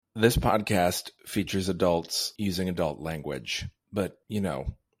This podcast features adults using adult language, but, you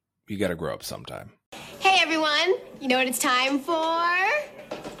gotta grow up sometime. Hey everyone, you know what it's time for?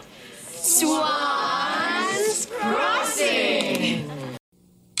 Swans Crossing!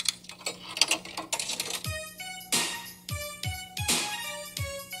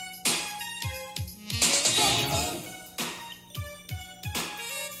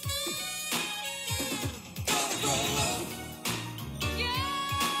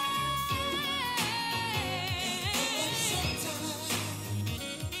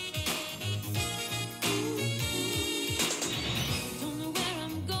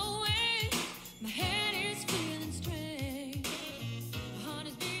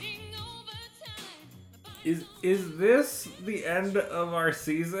 Is this the end of our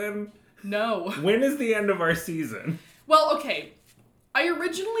season? No. When is the end of our season? Well, okay. I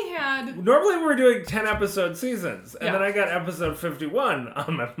originally had... Normally we're doing 10 episode seasons, and Yeah. then I got episode 51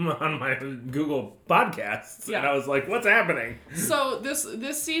 on my Google Podcasts, Yeah. and I was like, what's happening? So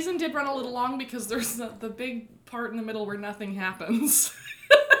this season did run a little long because there's the big part in the middle where nothing happens.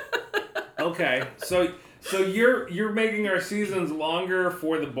 Okay, so you're making our seasons longer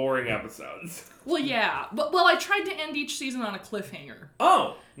for the boring episodes. Well, yeah. But I tried to end each season on a cliffhanger.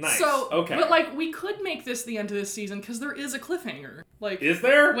 Oh, nice. So, okay. But we could make this the end of this season because there is a cliffhanger. Is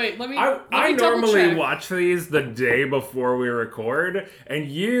there? Wait, let me I double normally check. watch these the day before we record, and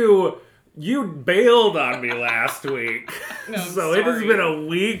you bailed on me last week. No, I'm So it has sorry. been a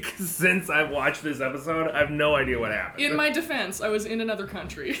week since I've watched this episode. I have no idea what happened. In my defense, I was in another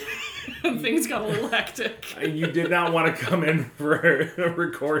country. And things got a little hectic. You did not want to come in for a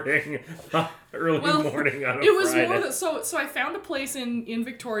recording early morning on a it was Friday. more that so I found a place in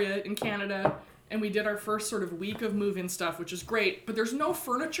Victoria in Canada, and we did our first sort of week of move-in stuff, which is great, but there's no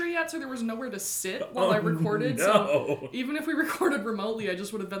furniture yet, so there was nowhere to sit while I recorded. no. So even if we recorded remotely, I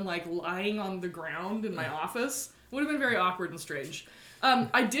just would have been lying on the ground in my office. It would have been very awkward and strange.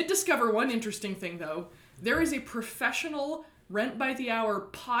 I did discover one interesting thing though. There is a professional rent-by-the-hour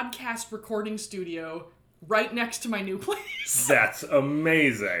podcast recording studio right next to my new place. That's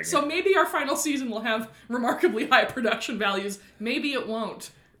amazing. So maybe our final season will have remarkably high production values. Maybe it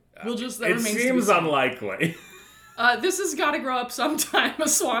won't. We'll just that it remains to be seems seen. unlikely. This has got to grow up sometime. A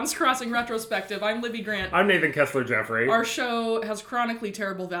Swans Crossing retrospective. I'm Libby Grant. I'm Nathan Kessler-Jeffrey. Our show has chronically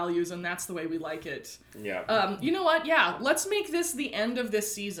terrible values, and that's the way we like it. Yeah. You know what? Yeah, let's make this the end of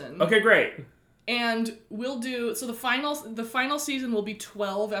this season. Okay, great. And we'll do so. The final season will be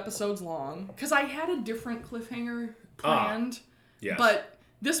 12 episodes long because I had a different cliffhanger planned. Yes. But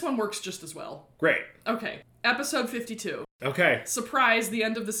this one works just as well. Great. Okay, episode 52. Okay. Surprise, the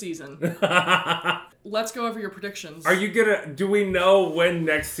end of the season. Let's go over your predictions. Do we know when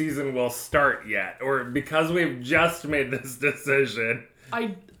next season will start yet? Or because we've just made this decision,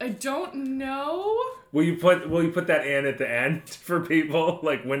 I don't know. will you put that in at the end for people?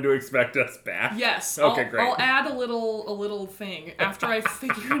 Like when to expect us back? Yes. Okay, great. I'll add a little thing after I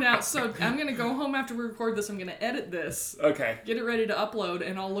figure it out. So I'm gonna go home after we record this. I'm gonna edit this, Okay. get it ready to upload,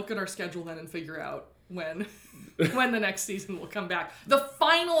 and I'll look at our schedule then and figure out when the next season will come back. The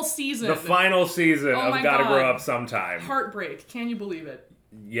final season. The final season Oh of my Gotta God. Grow Up Sometime. Heartbreak. Can you believe it?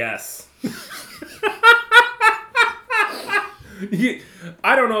 Yes.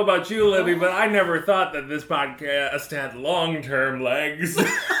 I don't know about you, Libby, but I never thought that this podcast had long-term legs.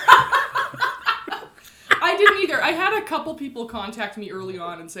 I didn't either. I had a couple people contact me early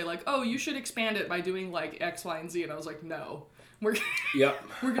on and say oh, you should expand it by doing X, Y, and Z, and I was like, no. We're Yep.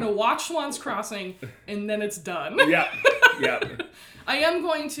 we're gonna watch Swans Crossing, and then it's done. Yep. I am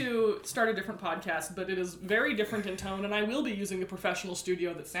going to start a different podcast, but it is very different in tone, and I will be using a professional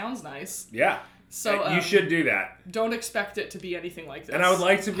studio that sounds nice. Yeah. So you should do that. Don't expect it to be anything like this. And I would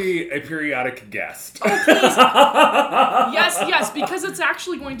like to be a periodic guest. Yes, because it's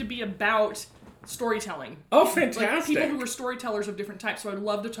actually going to be about storytelling. Oh, fantastic. People who are storytellers of different types, so I'd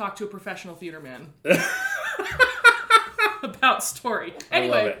love to talk to a professional theater man. About story.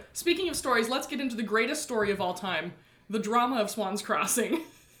 Anyway, it. speaking of stories, let's get into the greatest story of all time, the drama of Swans Crossing,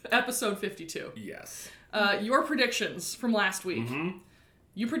 episode 52. Yes. Your predictions from last week. Mm-hmm.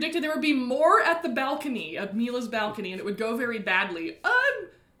 You predicted there would be more at the balcony, at Mila's balcony, and it would go very badly.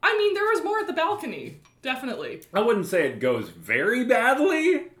 I mean, there was more at the balcony, definitely. I wouldn't say it goes very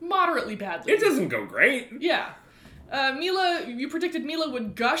badly. Moderately badly. It doesn't go great. Yeah. You predicted Mila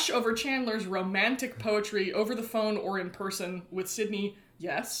would gush over Chandler's romantic poetry over the phone or in person with Sydney.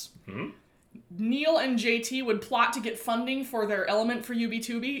 Yes. Hmm? Neil and JT would plot to get funding for their Element for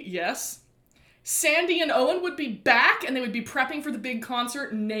UB2B. Yes. Sandy and Owen would be back and they would be prepping for the big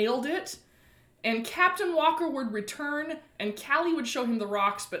concert. Nailed it. And Captain Walker would return, and Callie would show him the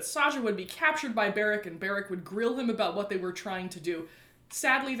rocks, but Saja would be captured by Barrick, and Barrick would grill him about what they were trying to do.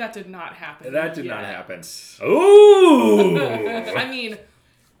 Sadly, that did not happen. That did not happen. Ooh! I mean,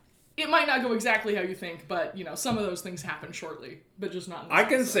 it might not go exactly how you think, but, you know, some of those things happen shortly, but just not in this I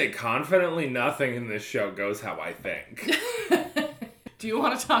can episode. say confidently nothing in this show goes how I think. Do you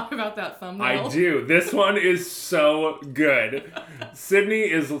want to talk about that thumbnail? I do. This one is so good. Sydney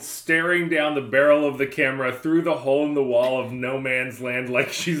is staring down the barrel of the camera through the hole in the wall of no man's land like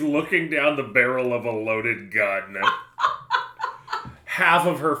she's looking down the barrel of a loaded gun. Half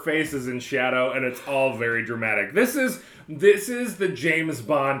of her face is in shadow, and it's all very dramatic. This is the James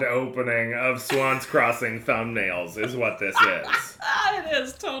Bond opening of Swan's Crossing thumbnails, is what this is. It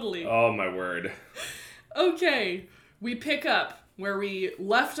is, totally. Oh, my word. Okay, we pick up where we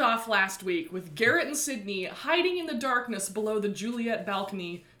left off last week with Garrett and Sydney hiding in the darkness below the Juliet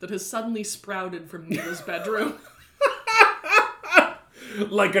balcony that has suddenly sprouted from Mila's bedroom.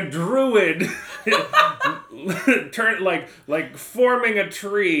 Like a druid. Turn like forming a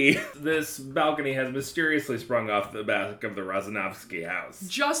tree. This balcony has mysteriously sprung off the back of the Razanovsky house.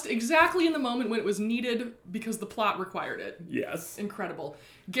 Just exactly in the moment when it was needed because the plot required it. Yes. Incredible.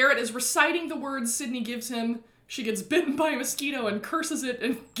 Garrett is reciting the words Sydney gives him. She gets bitten by a mosquito and curses it,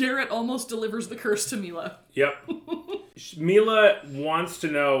 and Garrett almost delivers the curse to Mila. Yep. Mila wants to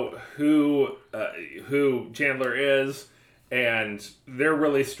know who Chandler is, and they're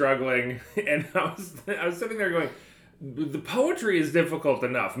really struggling. And I was sitting there going, the poetry is difficult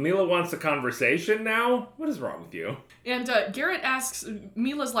enough. Mila wants a conversation now? What is wrong with you? And Garrett asks,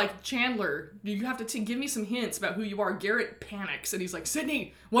 Mila's like, Chandler, you have to give me some hints about who you are. Garrett panics, and he's like,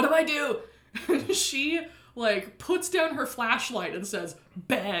 Sydney, what do I do? And she, like, puts down her flashlight and says,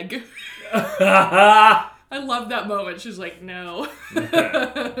 beg. I love that moment. She's like, no.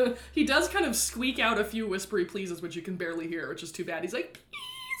 He does kind of squeak out a few whispery pleases, which you can barely hear, which is too bad. He's like,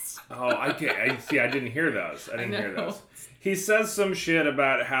 please. Oh, I didn't hear those. I didn't hear know. those. He says some shit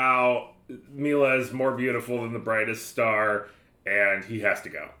about how Mila is more beautiful than the brightest star, and he has to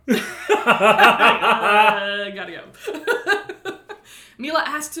go. Gotta go. Mila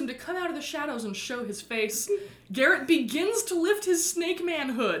asks him to come out of the shadows and show his face. Garrett begins to lift his snake man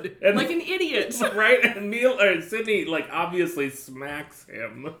hood like an idiot. Right? And Sydney, like, obviously smacks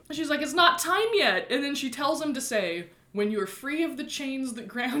him. She's like, it's not time yet. And then she tells him to say, when you are free of the chains that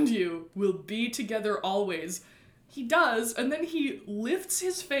ground you, we'll be together always. He does, and then he lifts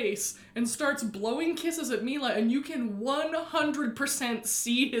his face and starts blowing kisses at Mila, and you can 100%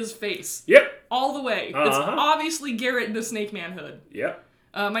 see his face. Yep. All the way. It's obviously Garrett in a snake man hood. Yep.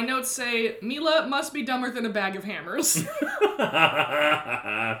 My notes say, Mila must be dumber than a bag of hammers.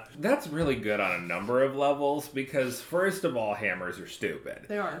 That's really good on a number of levels, because first of all, hammers are stupid.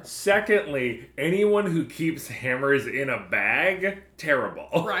 They are. Secondly, anyone who keeps hammers in a bag, terrible.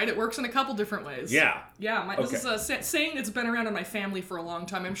 Right, it works in a couple different ways. Yeah. Yeah, this is a saying that's been around in my family for a long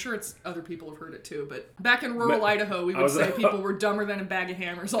time. I'm sure other people have heard it too, but back in rural Idaho, we would say people were dumber than a bag of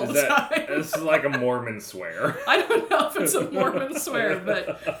hammers all the time. This is like a Mormon swear. I don't know if it's a Mormon swear, but...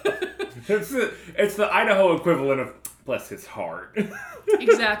 It's the Idaho equivalent of bless his heart.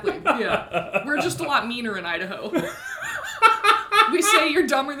 Exactly, yeah. We're just a lot meaner in Idaho. We say you're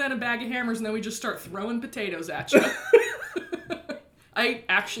dumber than a bag of hammers, and then we just start throwing potatoes at you.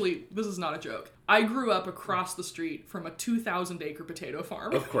 This is not a joke. I grew up across the street from a 2,000-acre potato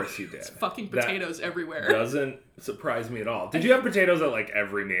farm. Of course you did. It's fucking potatoes everywhere. Doesn't surprise me at all. Did you have potatoes at, like,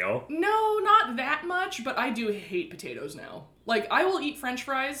 every meal? No, not that much, but I do hate potatoes now. Like, I will eat french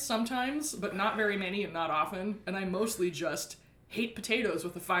fries sometimes, but not very many and not often, and I mostly just hate potatoes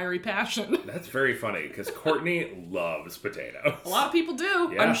with a fiery passion. That's very funny, because Courtney loves potatoes. A lot of people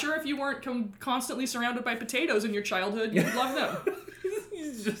do. Yeah. I'm sure if you weren't constantly surrounded by potatoes in your childhood, you'd love them.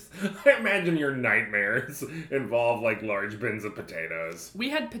 I imagine your nightmares involve, like, large bins of potatoes. We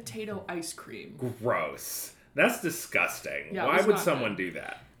had potato ice cream. Gross. That's disgusting. Yeah, Why would someone do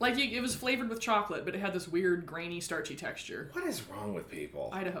that? Like, it was flavored with chocolate, but it had this weird, grainy, starchy texture. What is wrong with people?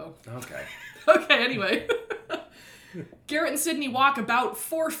 Idaho. Okay. Okay, anyway. Garrett and Sydney walk about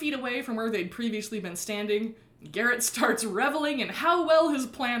 4 feet away from where they'd previously been standing. Garrett starts reveling in how well his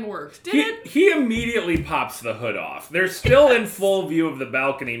plan worked. He immediately pops the hood off. They're still in full view of the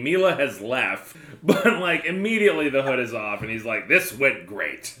balcony. Mila has left, but, like, immediately the hood is off, and he's like, this went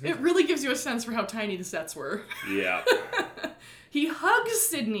great. It really gives you a sense for how tiny the sets were. Yeah. He hugs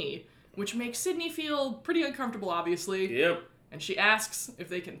Sydney, which makes Sydney feel pretty uncomfortable, obviously. Yep. and she asks if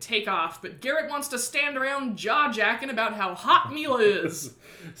they can take off, but Garrett wants to stand around jaw-jacking about how hot Mila is.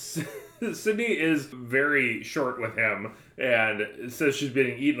 Sydney is very short with him and says she's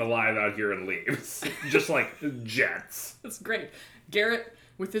being eaten alive out here and leaves. Just like jets. That's great. Garrett,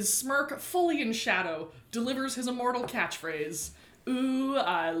 with his smirk fully in shadow, delivers his immortal catchphrase, "Ooh,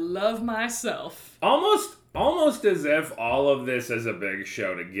 I love myself." Almost as if all of this is a big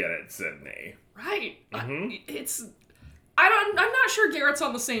show to get at Sydney. Right. I'm not sure Garrett's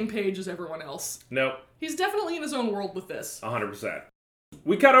on the same page as everyone else. Nope. He's definitely in his own world with this. 100%.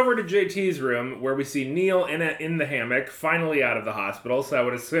 We cut over to JT's room, where we see Neil in the hammock, finally out of the hospital, so I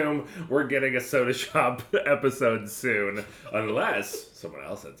would assume we're getting a Soda Shop episode soon, unless someone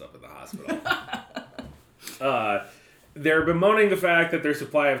else ends up in the hospital. They're bemoaning the fact that their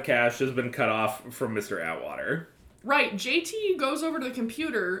supply of cash has been cut off from Mr. Atwater. Right, JT goes over to the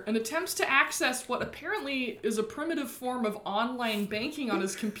computer and attempts to access what apparently is a primitive form of online banking on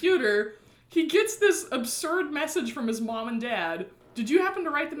his computer. He gets this absurd message from his mom and dad. Did you happen to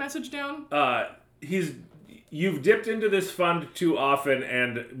write the message down? You've dipped into this fund too often,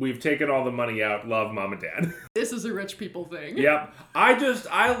 and we've taken all the money out. Love, Mom and Dad. This is a rich people thing. Yep.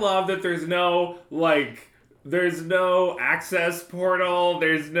 I love that there's no access portal.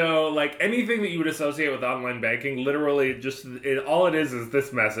 There's no, anything that you would associate with online banking. Literally, all it is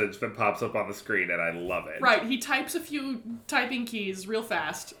this message that pops up on the screen, and I love it. Right. He types a few typing keys real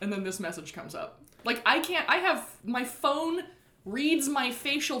fast, and then this message comes up. My phone reads my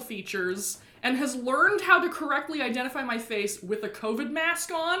facial features and has learned how to correctly identify my face with a COVID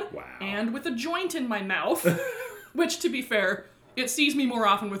mask on. Wow. And with a joint in my mouth. Which, to be fair, it sees me more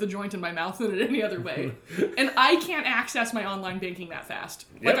often with a joint in my mouth than in any other way. And I can't access my online banking that fast.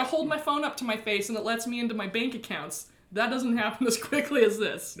 Yep. I hold my phone up to my face and it lets me into my bank accounts. That doesn't happen as quickly as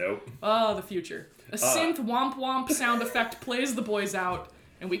this. Nope. Oh, the future. A synth womp womp sound effect plays the boys out,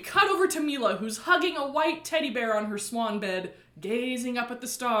 and we cut over to Mila, who's hugging a white teddy bear on her swan bed, gazing up at the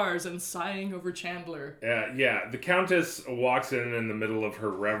stars and sighing over Chandler. Yeah, the Countess walks in the middle of her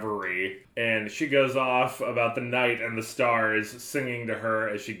reverie, and she goes off about the night and the stars, singing to her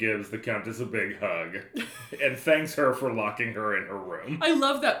as she gives the Countess a big hug, and thanks her for locking her in her room. I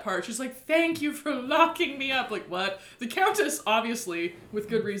love that part. She's like, "Thank you for locking me up." Like, what? The Countess, obviously, with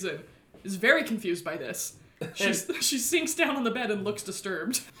good reason, is very confused by this. She sinks down on the bed and looks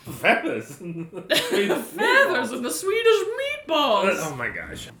disturbed. Feathers. Feathers and the Swedish meatballs. Oh my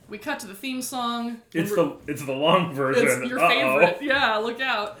gosh. We cut to the theme song. It's the long version. It's your favorite. Yeah, look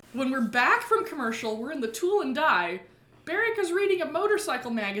out. When we're back from commercial, we're in the Tool and Die. Barrick is reading a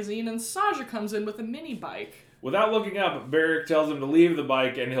motorcycle magazine and Saja comes in with a mini bike. Without looking up, Barrick tells him to leave the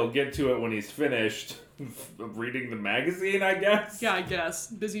bike and he'll get to it when he's finished reading the magazine, I guess? Yeah, I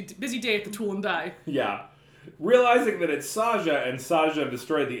guess. Busy day at the Tool and Die. Yeah. Realizing that it's Saja, and Saja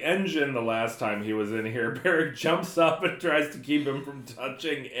destroyed the engine the last time he was in here, Barrick jumps up and tries to keep him from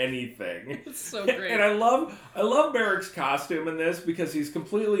touching anything. It's so great. And I love Barrick's costume in this because he's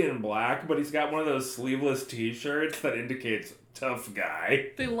completely in black, but he's got one of those sleeveless t-shirts that indicates tough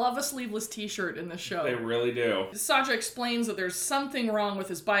guy. They love a sleeveless t-shirt in this show. They really do. Saja explains that there's something wrong with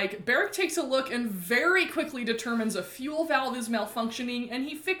his bike. Barrick takes a look and very quickly determines a fuel valve is malfunctioning, and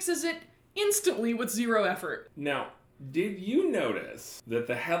he fixes it instantly with zero effort. Now, did you notice that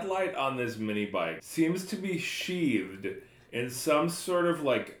the headlight on this mini bike seems to be sheathed in some sort of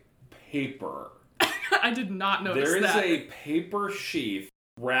paper? I did not notice that. There is a paper sheath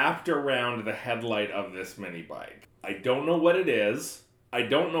wrapped around the headlight of this mini bike. I don't know what it is. I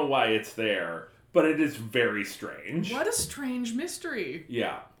don't know why it's there, but it is very strange. What a strange mystery.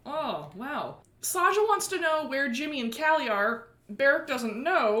 Yeah. Oh, wow. Saja wants to know where Jimmy and Callie are. Barrick doesn't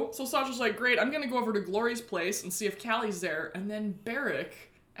know, so Saja's like, great, I'm gonna go over to Glory's place and see if Callie's there. And then Barrick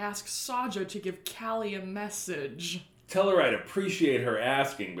asks Saja to give Callie a message. Tell her I'd appreciate her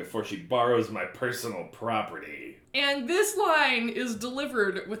asking before she borrows my personal property. And this line is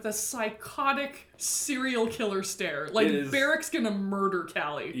delivered with a psychotic serial killer stare. Barrick's gonna murder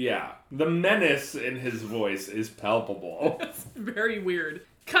Callie. Yeah. The menace in his voice is palpable. It's very weird.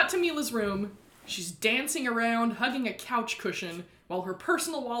 Cut to Mila's room. She's dancing around, hugging a couch cushion, while her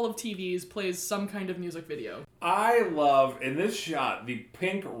personal wall of TVs plays some kind of music video. I love, in this shot, the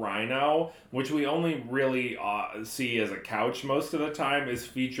pink rhino, which we only really see as a couch most of the time, is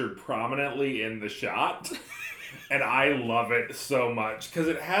featured prominently in the shot. And I love it so much, because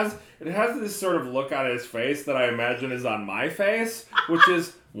it has this sort of look on his face that I imagine is on my face, which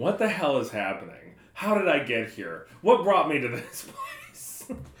is, what the hell is happening? How did I get here? What brought me to this place?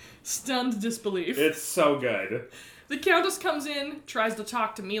 Stunned disbelief. It's so good. The Countess comes in, tries to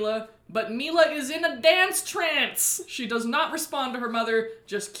talk to Mila, but Mila is in a dance trance. She does not respond to her mother,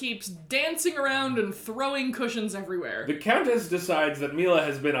 just keeps dancing around and throwing cushions everywhere. The Countess decides that Mila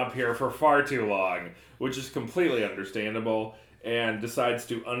has been up here for far too long, which is completely understandable, and decides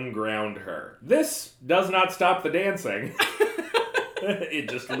to unground her. This does not stop the dancing. It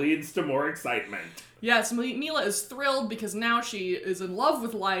just leads to more excitement. Yes, Mila is thrilled because now she is in love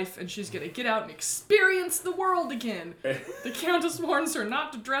with life and she's gonna get out and experience the world again. The Countess warns her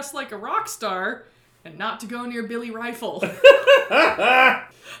not to dress like a rock star and not to go near Billy Rifle.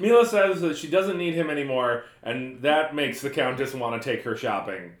 Mila says that she doesn't need him anymore, and that makes the Countess want to take her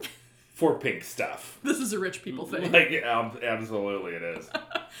shopping for pink stuff. This is a rich people thing. Like, absolutely it is.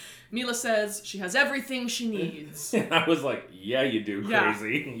 Mila says she has everything she needs. And I was like, yeah, you do,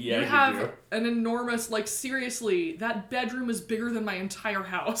 crazy. Yeah, you do. have an enormous, like, seriously, that bedroom is bigger than my entire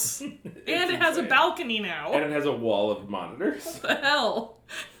house. And it has a insane. balcony now. And it has a wall of monitors. What the hell?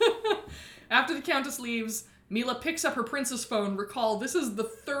 After the Countess leaves, Mila picks up her princess phone. Recall, this is the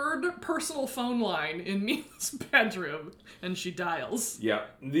third personal phone line in Mila's bedroom. And she dials. Yeah.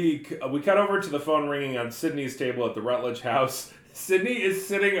 We cut over to the phone ringing on Sydney's table at the Rutledge house. Sydney is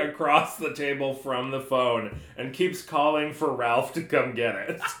sitting across the table from the phone and keeps calling for Ralph to come get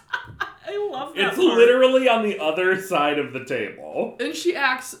it. I love that It's part. literally on the other side of the table. And she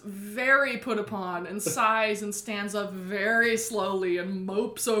acts very put upon and sighs and stands up very slowly and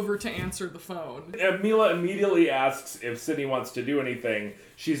mopes over to answer the phone. And Mila immediately asks if Sydney wants to do anything.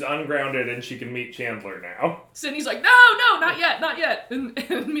 She's ungrounded and she can meet Chandler now. Sydney's like, no, not yet. And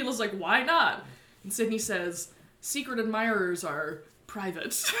Mila's like, why not? And Sydney says, secret admirers are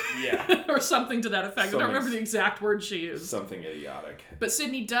private. Yeah. Or something to that effect. I don't remember Something's- the exact word she used. Something idiotic. But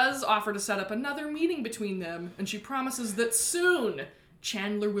Sydney does offer to set up another meeting between them, and she promises that soon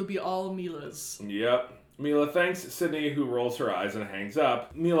Chandler will be all Mila's. Yep. Mila thanks Sydney, who rolls her eyes and hangs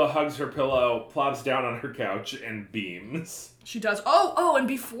up. Mila hugs her pillow, plops down on her couch, and beams. She does. Oh, and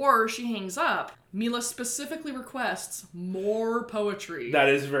before she hangs up, Mila specifically requests more poetry. That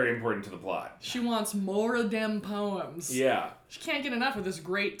is very important to the plot. She wants more of them poems. Yeah. She can't get enough of this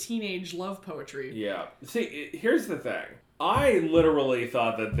great teenage love poetry. Yeah. See, here's the thing. I literally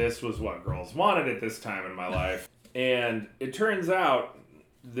thought that this was what girls wanted at this time in my life, and it turns out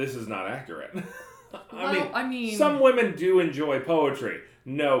this is not accurate. I mean, some women do enjoy poetry,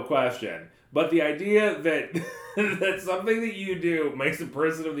 no question. But the idea that that something that you do makes a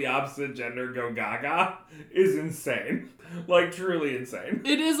person of the opposite gender go gaga is insane. Like, truly insane.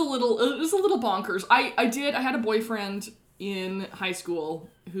 it is a little bonkers. I had a boyfriend in high school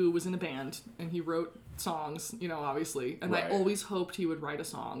who was in a band, and he wrote songs, obviously. And Right. I always hoped he would write a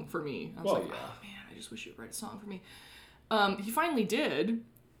song for me. I was Well, like, yeah. oh man, I just wish he would write a song for me. He finally did,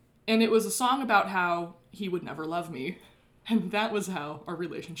 and it was a song about how he would never love me. And that was how our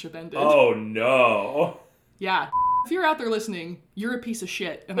relationship ended. Oh, no. Yeah. If you're out there listening, you're a piece of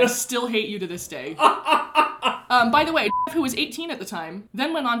shit, and I still hate you to this day. By the way, who was 18 at the time,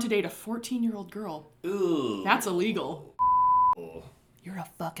 then went on to date a 14-year-old girl. Ugh. That's illegal. You're a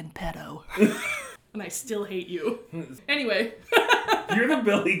fucking pedo. And I still hate you. Anyway. You're the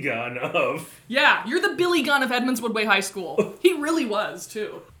Billy Gunn of... Yeah, you're the Billy Gunn of Edmonds Woodway High School. He really was,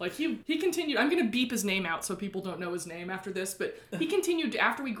 too. Like, he continued... I'm gonna beep his name out so people don't know his name after this, but he continued,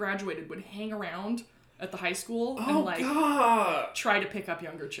 after we graduated, would hang around at the high school and, God. try to pick up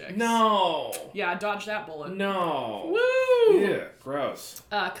younger chicks. No. Yeah, dodge that bullet. No. Woo! Yeah, gross.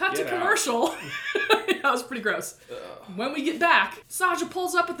 Cut Get to out. commercial. That was pretty gross. When we get back, Saja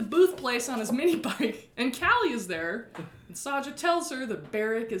pulls up at the Booth place on his mini bike, and Callie is there. And Saja tells her that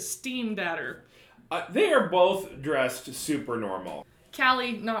Barrick is steamed at her. They are both dressed super normal.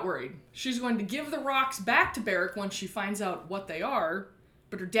 Callie, not worried. She's going to give the rocks back to Barrick once she finds out what they are,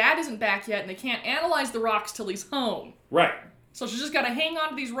 but her dad isn't back yet, and they can't analyze the rocks till he's home. Right. So she's just got to hang on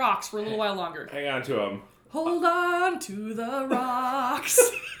to these rocks for a little while longer. Hang on to them. Hold on to the rocks.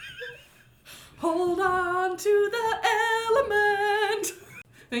 Hold on to the element.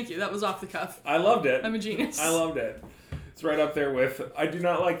 Thank you. That was off the cuff. I loved it. I'm a genius. I loved it. It's right up there with, I do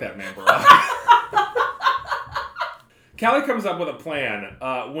not like that man, Barack. Callie comes up with a plan.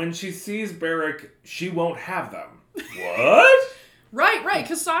 When she sees Barrick, she won't have them. What? Right,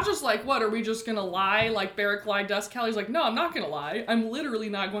 because Saja's like, what, are we just gonna lie like Barrick lied to us? Callie's like, no, I'm not gonna lie. I'm literally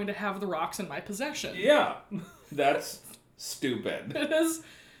not going to have the rocks in my possession. Yeah. That's stupid.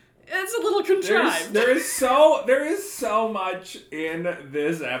 It's a little contrived. There is so much in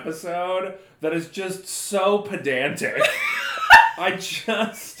this episode that is just so pedantic. I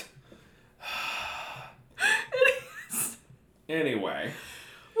just... It is. Anyway.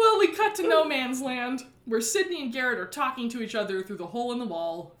 Well, we cut to no man's land, where Sydney and Garrett are talking to each other through the hole in the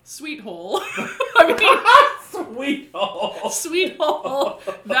wall. Sweet hole. Sweet hole. Sweet hole.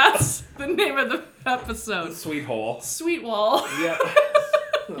 That's the name of the episode. Sweet hole. Sweet wall. Yeah.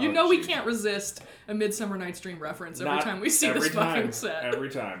 You know we can't resist a Midsummer Night's Dream reference every time we see this fucking set. Every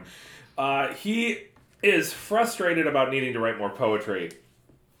time. He is frustrated about needing to write more poetry.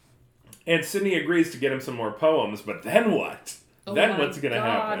 And Sydney agrees to get him some more poems, but then what? Oh then my what's going to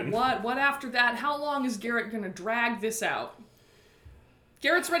happen? What after that? How long is Garrett going to drag this out?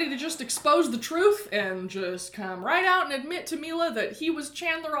 Garrett's ready to just expose the truth and just come right out and admit to Mila that he was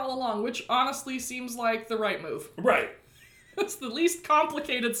Chandler all along, which honestly seems like the right move. Right. It's the least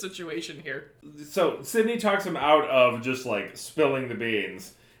complicated situation here. So Sydney talks him out of just like spilling the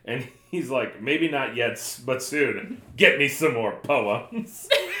beans. And he's like, maybe not yet, but soon. Get me some more poems.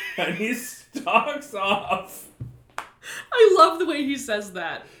 And he stalks off. I love the way he says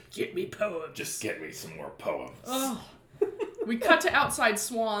that. Get me poems. Just get me some more poems. Oh. We cut to outside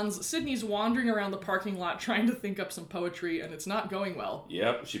Swans. Sydney's wandering around the parking lot trying to think up some poetry, and it's not going well.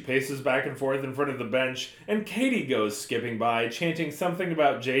 Yep, she paces back and forth in front of the bench, and Katie goes skipping by, chanting something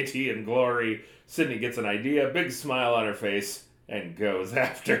about JT and Glory. Sydney gets an idea, big smile on her face, and goes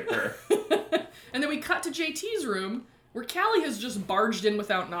after her. And then we cut to JT's room, where Callie has just barged in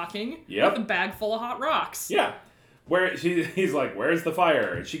without knocking, Yep. with a bag full of hot rocks. Yeah. He's like, where's the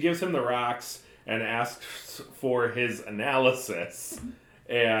fire? And she gives him the rocks and asks for his analysis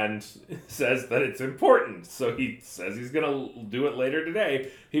and says that it's important. So he says he's going to do it later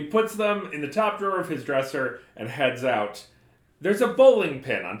today. He puts them in the top drawer of his dresser and heads out. There's a bowling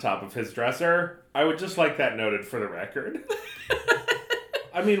pin on top of his dresser. I would just like that noted for the record.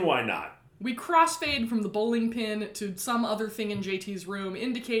 I mean, why not? We crossfade from the bowling pin to some other thing in JT's room,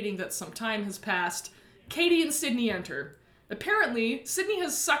 indicating that some time has passed. Katie and Sydney enter. Apparently, Sydney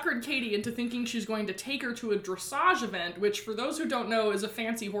has suckered Katie into thinking she's going to take her to a dressage event, which, for those who don't know, is a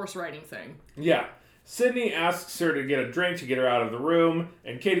fancy horse riding thing. Yeah. Sydney asks her to get a drink to get her out of the room,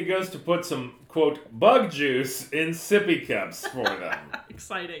 and Katie goes to put some, quote, bug juice in sippy cups for them.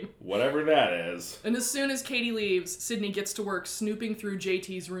 Exciting. Whatever that is. And as soon as Katie leaves, Sydney gets to work snooping through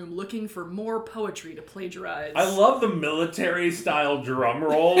JT's room looking for more poetry to plagiarize. I love the military-style drum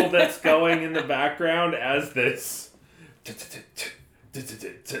roll that's going in the background as this... It's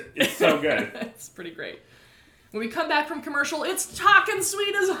so good. It's pretty great. When we come back from commercial, it's Talkin'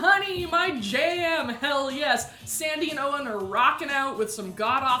 Sweet as Honey, my jam! Hell yes! Sandy and Owen are rocking out with some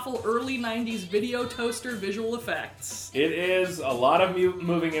god-awful early 90s video toaster visual effects. It is a lot of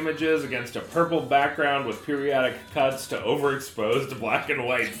moving images against a purple background with periodic cuts to overexposed black and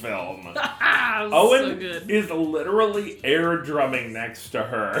white film. Owen so good. is literally air drumming next to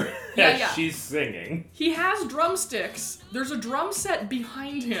her as she's singing. He has drumsticks. There's a drum set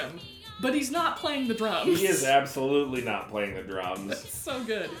behind him, but he's not playing the drums. He is absolutely not playing the drums. It's so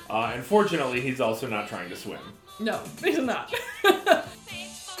good. Unfortunately, he's also not trying to swim. No, he's not.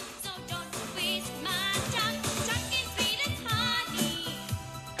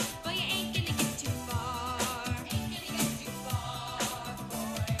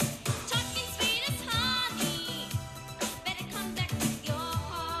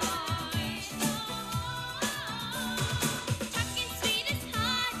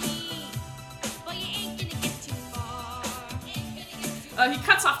 He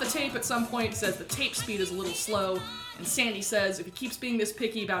cuts off the tape at some point, says the tape speed is a little slow, and Sandy says if he keeps being this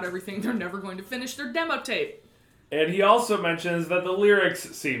picky about everything, they're never going to finish their demo tape. And he also mentions that the lyrics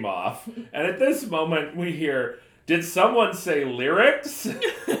seem off. And at this moment, we hear, did someone say lyrics?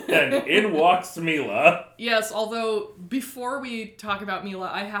 And in walks Mila. Yes, although before we talk about Mila,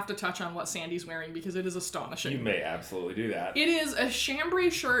 I have to touch on what Sandy's wearing because it is astonishing. You may absolutely do that. It is a chambray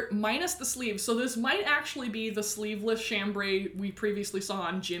shirt minus the sleeves, so this might actually be the sleeveless chambray we previously saw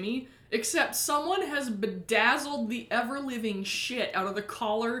on Jimmy, except someone has bedazzled the ever-living shit out of the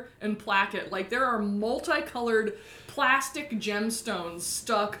collar and placket. Like, there are multicolored plastic gemstones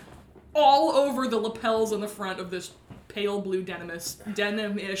stuck all over the lapels and the front of this pale blue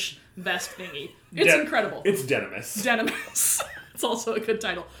denim-ish vest thingy. It's incredible. It's Denimus. Denimus. It's also a good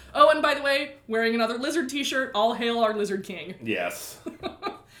title. Oh, and by the way, wearing another lizard t-shirt, all hail our lizard king. Yes.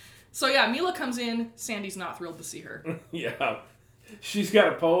 So yeah, Mila comes in, Sandy's not thrilled to see her. Yeah. She's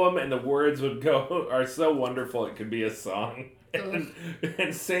got a poem and the words are so wonderful it could be a song.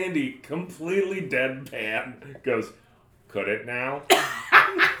 And Sandy, completely deadpan, goes, could it now?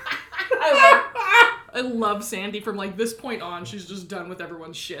 I love Sandy from like this point on. She's just done with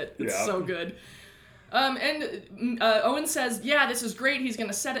everyone's shit. It's so good. And Owen says, yeah, this is great. He's going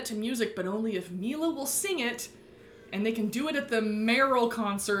to set it to music, but only if Mila will sing it. and they can do it at the Meryl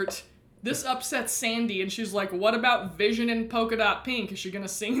concert. This upsets Sandy, and she's like, what about Vision in Polka Dot Pink? Is she gonna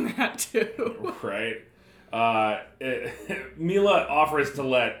sing that too? Right. Mila offers to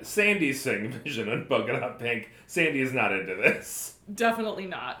let Sandy sing Vision in Polka Dot Pink. Sandy is not into this. Definitely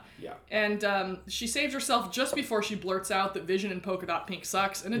not. Yeah. And she saves herself just before she blurts out that Vision in Polka Dot Pink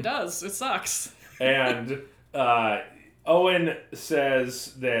sucks, and it does. It sucks. And Owen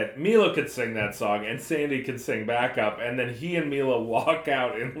says that Mila could sing that song and Sandy could sing backup, and then he and Mila walk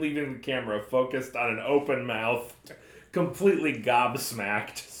out and leaving the camera focused on an open mouth, completely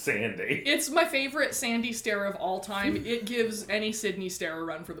gobsmacked Sandy. It's my favorite Sandy stare of all time. It gives any Sydney stare a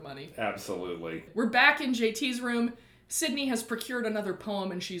run for the money. Absolutely. We're back in JT's room. Sydney has procured another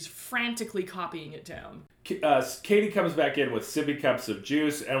poem and she's frantically copying it down. Katie comes back in with sippy cups of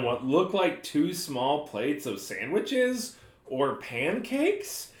juice and what look like 2 small plates of sandwiches or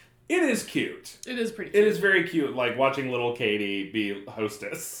pancakes. It is cute. It is pretty cute. It is very cute, like watching little Katie be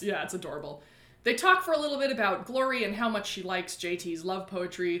hostess. Yeah, it's adorable. They talk for a little bit about Glory and how much she likes JT's love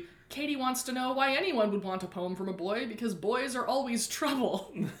poetry. Katie wants to know why anyone would want a poem from a boy, because boys are always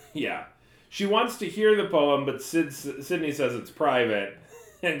trouble. Yeah. She wants to hear the poem, but Sydney says it's private.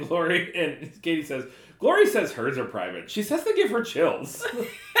 And Katie says, Glory says hers are private. She says they give her chills.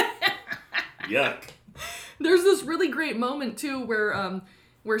 Yuck. There's this really great moment, too,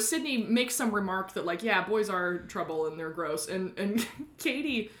 where Sydney makes some remark that, like, yeah, boys are trouble and they're gross. And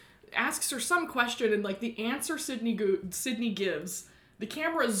Katie asks her some question, and, like, the answer Sydney gives, the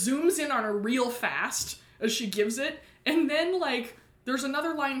camera zooms in on her real fast as she gives it, and then, like, there's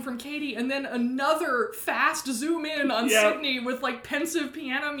another line from Katie, and then another fast zoom in on Sydney with, like, pensive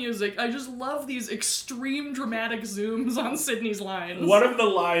piano music. I just love these extreme dramatic zooms on Sydney's lines. One of the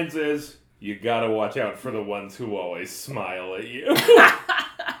lines is, you gotta watch out for the ones who always smile at you.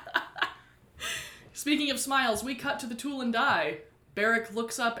 Speaking of smiles, we cut to the Tool and Die. Barrick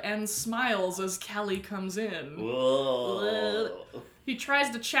looks up and smiles as Callie comes in. Whoa. He tries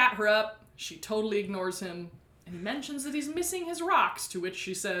to chat her up. She totally ignores him. And he mentions that he's missing his rocks, to which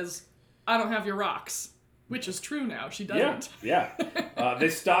she says, I don't have your rocks. Which is true now. She doesn't. Yeah. They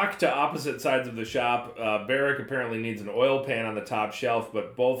stalk to opposite sides of the shop. Barrick apparently needs an oil pan on the top shelf,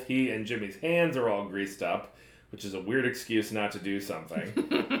 but both he and Jimmy's hands are all greased up, which is a weird excuse not to do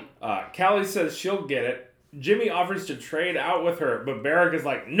something. Callie says she'll get it. Jimmy offers to trade out with her, but Barrick is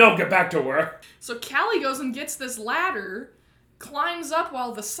like, no, get back to work. So Callie goes and gets this ladder, climbs up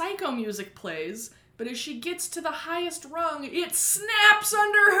while the psycho music plays, but as she gets to the highest rung, it snaps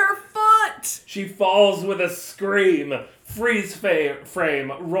under her foot! She falls with a scream. Freeze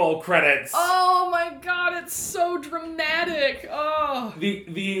frame, roll credits. Oh my god, it's so dramatic. Oh.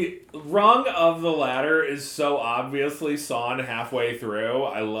 The rung of the ladder is so obviously sawn halfway through.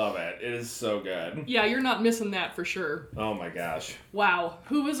 I love it. It is so good. Yeah, you're not missing that for sure. Oh my gosh. Wow.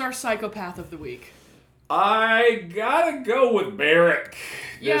 Who is our psychopath of the week? I gotta go with Barrick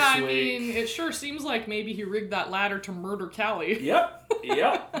this Yeah, I week. mean, it sure seems like maybe he rigged that ladder to murder Callie. Yep.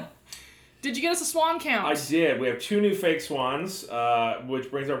 Did you get us a swan count? I did. We have 2 new fake swans,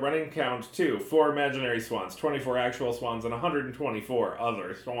 which brings our running count to 4 imaginary swans, 24 actual swans, and 124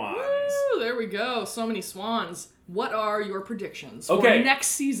 other swans. Woo, there we go. So many swans. What are your predictions for Okay. next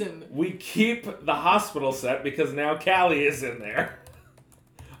season? We keep the hospital set because now Callie is in there.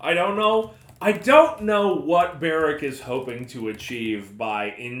 I don't know what Barrick is hoping to achieve by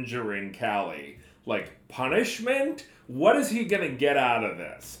injuring Callie. Like, punishment? What is he gonna get out of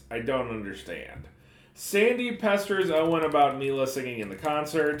this? I don't understand. Sandy pesters Owen about Mila singing in the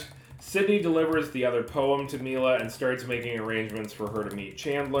concert. Sydney delivers the other poem to Mila and starts making arrangements for her to meet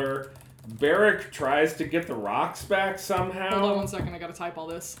Chandler. Barrick tries to get the rocks back somehow. Hold on 1 second, I gotta type all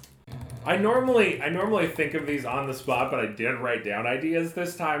this. I normally think of these on the spot, but I did write down ideas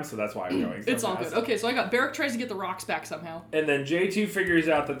this time, so that's why I'm going so It's all fast. good. Okay, so I got Barrick tries to get the rocks back somehow. And then JT figures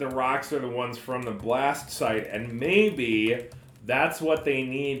out that the rocks are the ones from the blast site, and maybe that's what they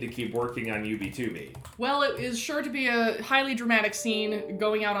need to keep working on UB2B. Well, it is sure to be a highly dramatic scene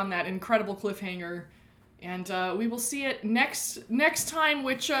going out on that incredible cliffhanger. And we will see it next time,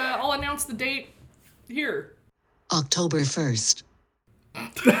 which I'll announce the date here. October 1st.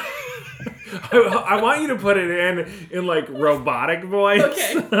 I want you to put it in like robotic voice.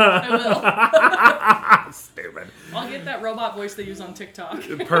 Okay, I will. Stupid. I'll get that robot voice they use on TikTok.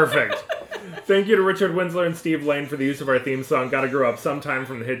 Perfect. Thank you to Richard Winsler and Steve Lane for the use of our theme song, Gotta Grow Up Sometime,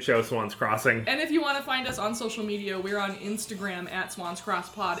 from the hit show Swans Crossing. And if you want to find us on social media, we're on Instagram at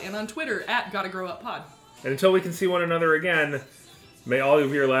SwansCrossPod and on Twitter at GottaGrowUpPod. And until we can see one another again, may all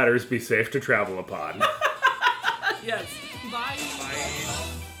of your ladders be safe to travel upon. Yes. Bye. Bye.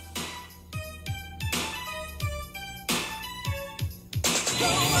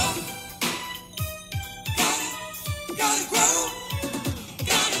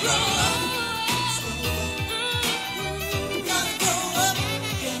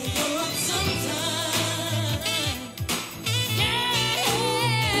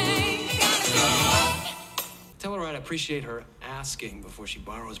 appreciate her asking before she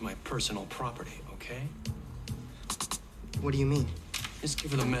borrows my personal property, okay? What do you mean? Just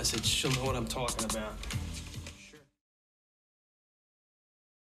give her the message. She'll know what I'm talking about.